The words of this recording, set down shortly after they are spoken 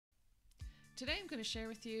Today I'm going to share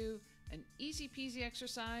with you an easy peasy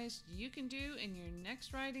exercise you can do in your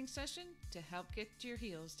next riding session to help get your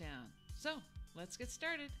heels down. So let's get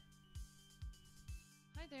started.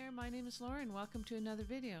 Hi there, my name is Laura and welcome to another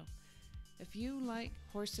video. If you like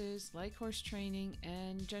horses, like horse training,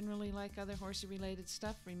 and generally like other horsey related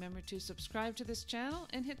stuff, remember to subscribe to this channel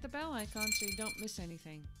and hit the bell icon so you don't miss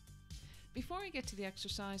anything. Before I get to the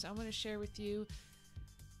exercise, I want to share with you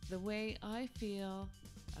the way I feel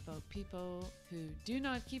about people who do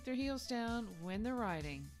not keep their heels down when they're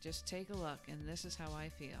riding. Just take a look, and this is how I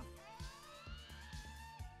feel.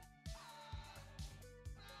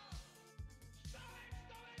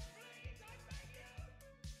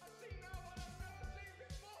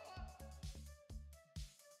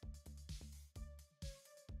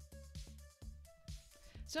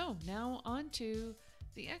 So now on to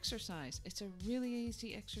the exercise. It's a really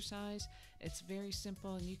easy exercise. It's very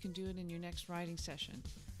simple and you can do it in your next riding session.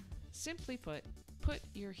 Simply put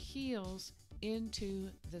your heels into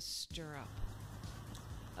the stirrup.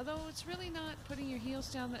 Although it's really not putting your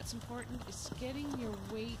heels down that's important, it's getting your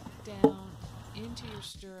weight down into your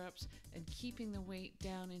stirrups and keeping the weight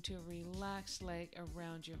down into a relaxed leg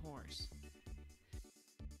around your horse.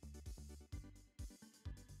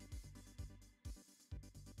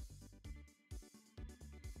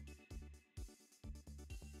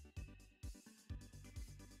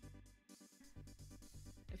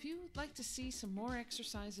 If you would like to see some more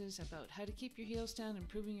exercises about how to keep your heels down,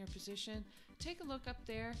 improving your position, take a look up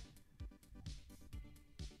there.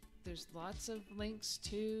 There's lots of links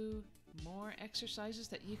to more exercises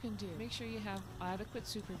that you can do. Make sure you have adequate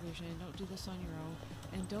supervision. Don't do this on your own.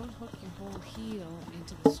 And don't hook your whole heel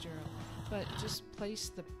into the stirrup, but just place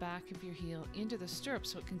the back of your heel into the stirrup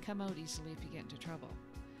so it can come out easily if you get into trouble.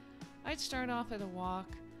 I'd start off at a walk,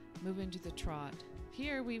 move into the trot.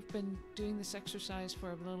 Here we've been doing this exercise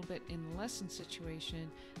for a little bit in lesson situation,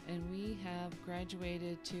 and we have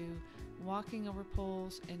graduated to walking over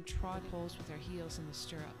poles and trot poles with our heels in the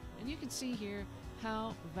stirrup. And you can see here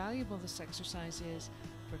how valuable this exercise is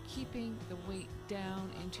for keeping the weight down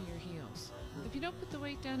into your heels. If you don't put the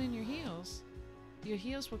weight down in your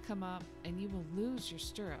heels will come up and you will lose your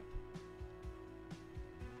stirrup.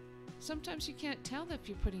 Sometimes you can't tell if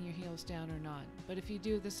you're putting your heels down or not, but if you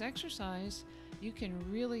do this exercise, you can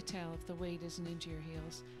really tell if the weight isn't into your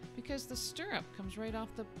heels because the stirrup comes right off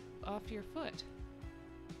your foot.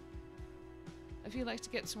 If you'd like to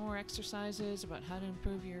get some more exercises about how to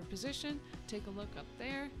improve your position, take a look up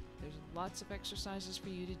there. There's lots of exercises for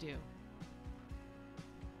you to do.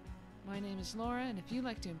 My name is Laura, and if you'd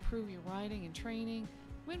like to improve your riding and training,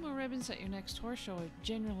 win more ribbons at your next horse show, or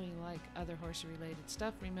generally like other horsey related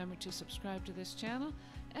stuff, remember to subscribe to this channel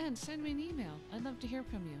and send me an email. I'd love to hear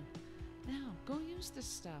from you. Now, go use this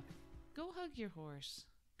stuff. Go hug your horse.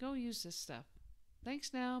 Go use this stuff.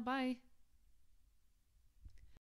 Thanks now. Bye.